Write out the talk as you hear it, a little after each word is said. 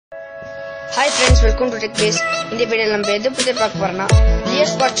Hi friends, welcome to TechBase. இந்த வீடியோல நம்ம எதை பத்தி பார்க்க போறோம்னா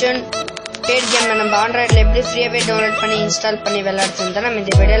GS Fortune paid game நம்ம ஆண்ட்ராய்ட்ல எப்படி ஃப்ரீயாவே டவுன்லோட் பண்ணி இன்ஸ்டால் பண்ணி விளையாடுறதுன்னு நம்ம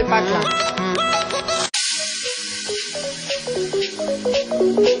இந்த வீடியோல பார்க்கலாம்.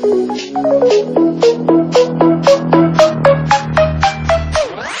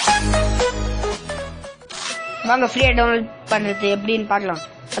 வாங்க ஃப்ரீயா டவுன்லோட் பண்றது எப்படின்னு பார்க்கலாம்.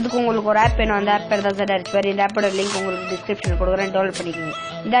 அதுக்கு உங்களுக்கு ஒரு ஆப் வேணும். அந்த ஆப் பேர் தான் ZRX. இந்த ஆப்போட லிங்க் உங்களுக்கு டிஸ்கிரிப்ஷன்ல கொடுக்குறேன், டவுன்லோட் பண்ணிக்கோங்க.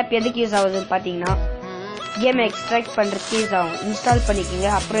 இந்த ஆப் எதுக்கு யூஸ் ஆகுதுன்னு பாத்தீங்கன்னா கேம் எக்ஸ்ட்ராக்ட் பண்றதுக்கு யூஸ் ஆகும். இன்ஸ்டால் பண்ணிக்கோங்க.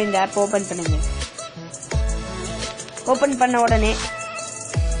 அப்புறம் இந்த ஆப் ஓபன் பண்ணுங்க. ஓபன் பண்ண உடனே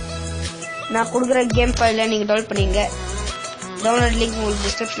நான் கொடுக்குற கேம் ஃபைலை நீங்க டவுன்லோட் பண்ணிங்க. டவுன்லோட் லிங்க் உங்களுக்கு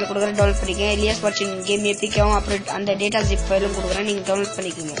டிஸ்கிரிப்ஷன்ல கொடுக்குறேன், டவுன்லோட் பண்ணிக்கோங்க. GS Fortune கேம் APK-வும் அப்புறம் அந்த டேட்டா ஜிப் ஃபைலும் கொடுக்குறேன், நீங்க டவுன்லோட்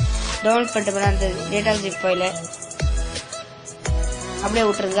பண்ணிக்கோங்க. டவுன்லோட் பண்ணிட்டு அந்த டேட்டா ஜிப் ஃபைலை அப்படியே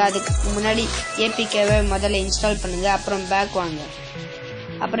விட்டுருங்க. அதுக்கு முன்னாடி APK-வை முதல்ல இன்ஸ்டால் பண்ணுங்க. அப்புறம் பேக் வாங்க.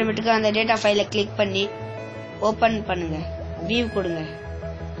 அப்புறமேட்டுக்கு அந்த டேட்டா ஃபைலை கிளிக் பண்ணி ஓபன் பண்ணுங்க. வியூ கொடுங்க.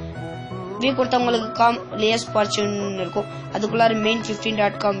 வியூ கொடுத்தா உங்களுக்கு GS Fortune இருக்கும். அதுக்குள்ளார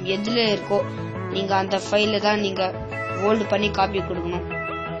main15.com எதுல இருக்கோ நீங்க அந்த ஃபைல தான் நீங்க ஹோல்ட் பண்ணி காப்பி கொடுக்கணும்.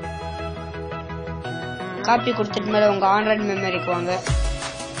 காப்பி கொடுத்துட்டு மேல உங்க ஆண்ட்ராய்டு மெமரிக்கு வாங்க.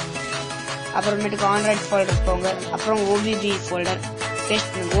 அப்புறமேட்டுக்கு ஆண்ட்ராய்டு ஃபோல்டர் போங்க. அப்புறம் OBB ஃபோல்டர்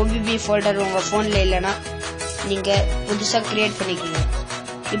பேஸ்ட் பண்ணுங்க. OBB ஃபோல்டர் உங்க போன்ல இல்லைன்னா நீங்க புதுசா கிரியேட் பண்ணிக்கோங்க.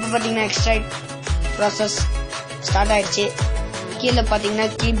 இப்போ பாத்தீங்கன்னா எக்ஸ்ட்ராக்ட் ப்ராசஸ் ஸ்டார்ட் ஆயிடுச்சு. கீழே பாத்தீங்கன்னா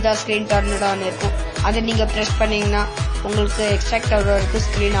keep the screen turned on இருக்கும். அதை நீங்க பிரஸ் பண்ணீங்கன்னா உங்களுக்கு எக்ஸ்ட்ராக்ட் ஆகிற வரைக்கும்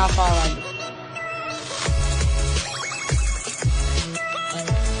ஸ்கிரீன் ஆஃப் ஆகாது.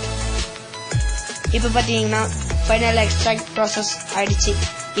 இப்போ பாத்தீங்கன்னா ஃபைனல் எக்ஸ்ட்ராக்ட் ப்ராசஸ் ஆயிடுச்சு.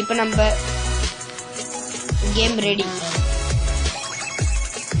 இப்போ நம்ம கேம் ரெடி.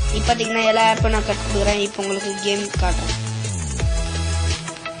 இப்போ பாத்தீங்கன்னா எல்லா ஆப்பும் நான் கட் கொடுக்குறேன். இப்போ உங்களுக்கு கேம் காட்டுறேன்.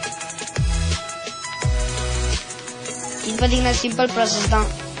 இது பாத்தீங்கன்னா சிம்பிள் ப்ராசஸ் தான்.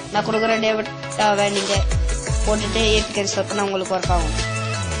 நான் கொடுக்குற டேட்டாவை நீங்க போட்டுட்டு APK இன்ஸ்டால் பண்ணா உங்களுக்கு ஒர்க் ஆகும்.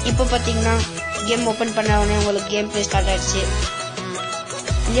 இப்போ பாத்தீங்கன்னா கேம் ஓபன் பண்ண உடனே உங்களுக்கு கேம் பிளே ஸ்டார்ட் ஆயிடுச்சு.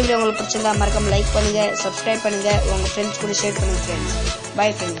 இந்த வீடியோ உங்களுக்கு பிடிச்சிருந்தா மறக்காம லைக் பண்ணுங்க, சப்ஸ்கிரைப் பண்ணுங்க, உங்க ஃப்ரெண்ட்ஸ் கூட ஷேர் பண்ணுங்க ஃப்ரெண்ட்ஸ். பை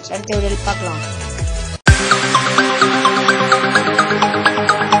ஃப்ரெண்ட்ஸ், அடுத்த வீடியோவில் பார்க்கலாம்.